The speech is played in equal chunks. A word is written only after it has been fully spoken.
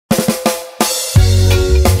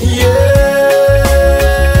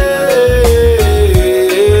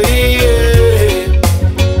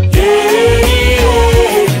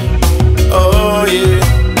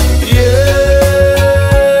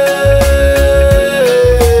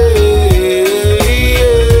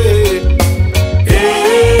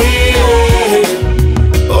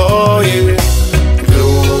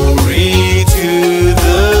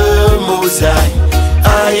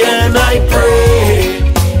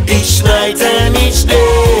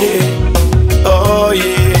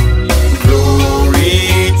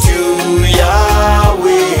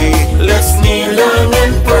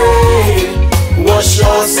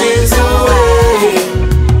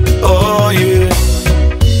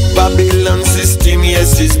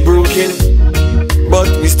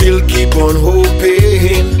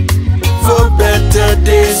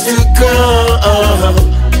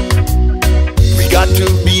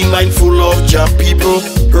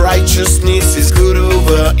righteousness is good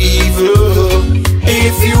over evil.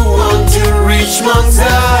 If you want to reach Mount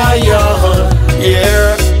Zion,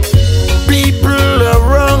 yeah. People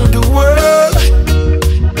around the world,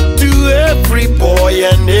 to every boy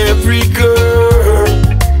and every girl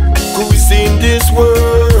who's in this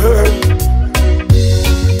world,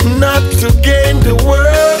 not to gain the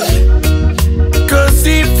world, 'cause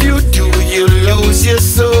if you do, you lose your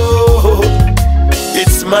soul.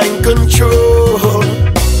 It's mind control.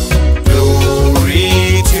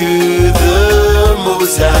 Glory to the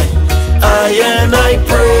Most High. I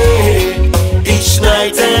pray each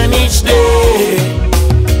night and each day.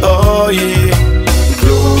 Oh yeah.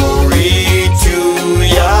 Glory to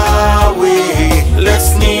Yahweh. Let's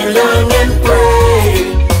kneel down and pray.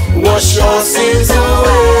 Wash our sins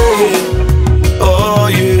away. Oh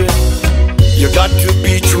yeah. You got to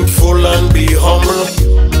be truthful and be humble.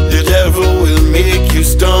 The devil will make you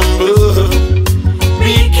stumble.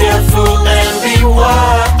 Be careful and be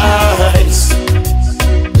wise.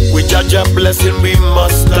 We judge a blessing we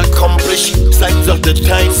must accomplish. Signs of the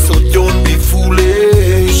time, so don't be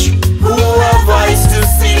foolish. Who have eyes to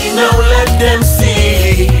see, now let them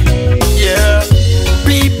see. Yeah.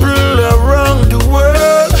 People around the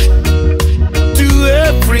world, to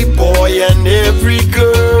every boy and every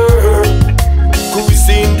girl who's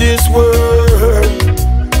in this world,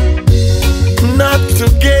 not to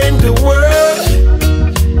gain the world,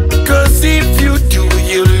 'cause if you do,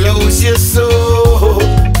 you lose your soul.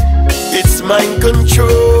 It's mind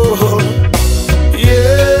control.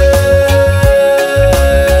 Yeah.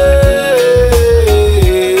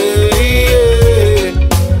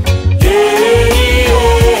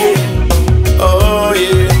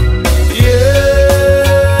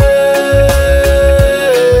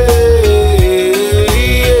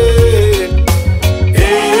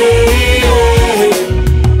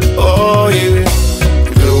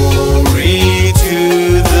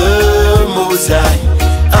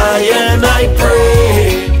 I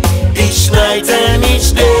pray each night and each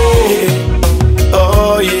day.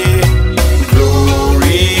 Oh yeah.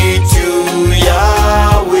 Glory to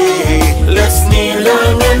Yahweh. Let's kneel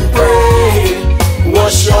down and pray.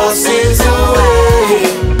 Wash our sins away.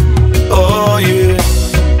 Oh yeah.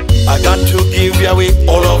 I got to give Yahweh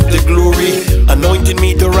all of the glory, anointing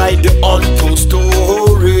me to write the untold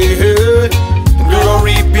story.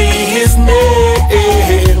 Glory be His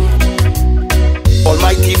name.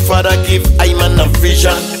 Almighty Father, give Iman a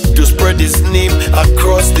vision to spread His name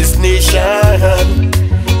across this nation,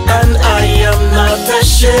 and I am not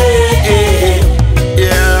ashamed.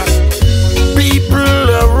 Yeah. People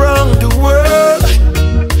around the world,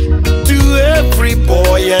 to every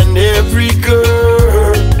boy and every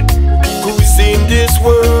girl who's in this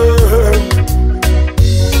world,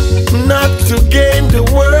 not to gain the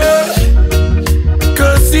world,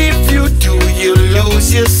 'cause if you do, you lose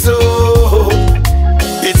your soul.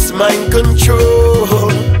 It's mind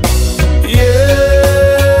control. Yeah.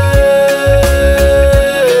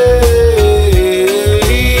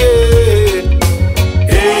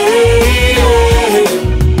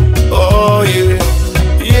 Oh yeah.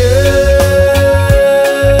 Yeah.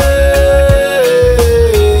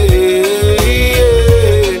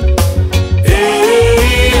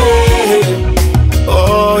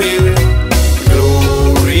 Oh yeah.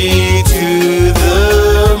 Glory to the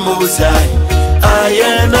Most High.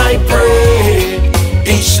 I pray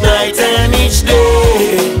each night and each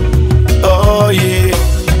day. Oh yeah.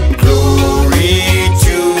 Glory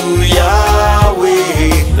to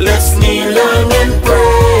Yahweh. Let's kneel down and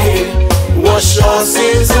pray. Wash our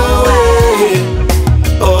sins away.